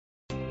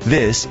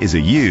This is a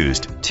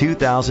used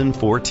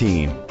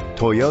 2014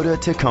 Toyota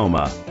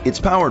Tacoma.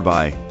 It's powered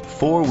by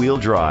four-wheel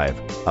drive,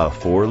 a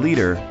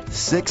 4-liter,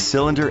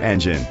 6-cylinder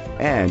engine,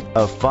 and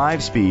a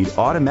 5-speed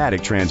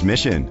automatic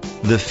transmission.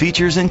 The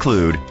features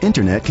include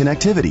internet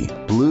connectivity,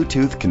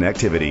 Bluetooth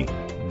connectivity,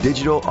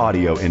 digital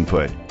audio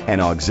input,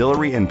 and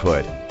auxiliary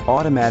input,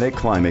 automatic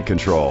climate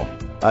control,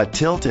 a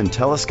tilt and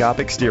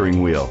telescopic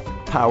steering wheel,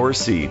 power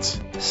seats,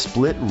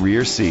 split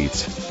rear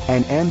seats,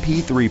 an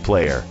MP3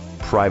 player,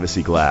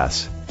 privacy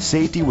glass.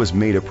 Safety was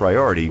made a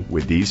priority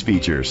with these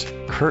features: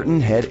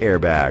 curtain head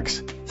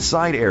airbags,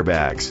 side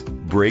airbags,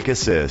 brake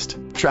assist,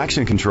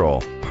 traction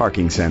control,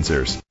 parking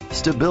sensors,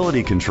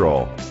 stability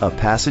control, a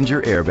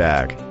passenger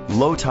airbag,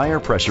 low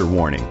tire pressure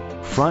warning,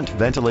 front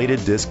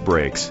ventilated disc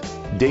brakes,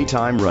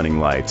 daytime running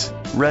lights.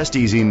 Rest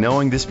easy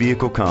knowing this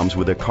vehicle comes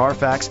with a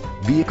Carfax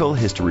Vehicle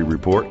History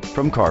Report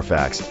from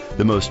Carfax,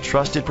 the most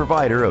trusted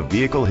provider of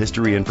vehicle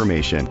history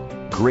information.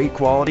 Great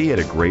quality at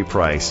a great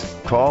price.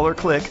 Call or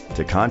click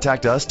to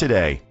contact us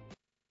today.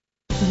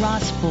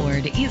 Ross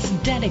Ford is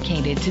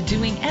dedicated to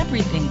doing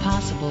everything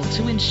possible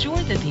to ensure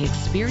that the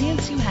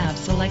experience you have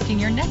selecting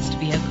your next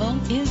vehicle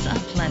is a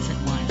pleasant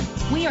one.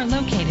 We are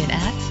located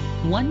at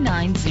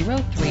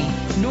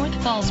 1903 North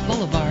Falls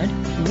Boulevard,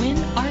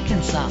 Wynne,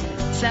 Arkansas,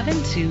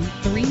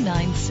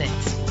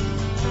 72396.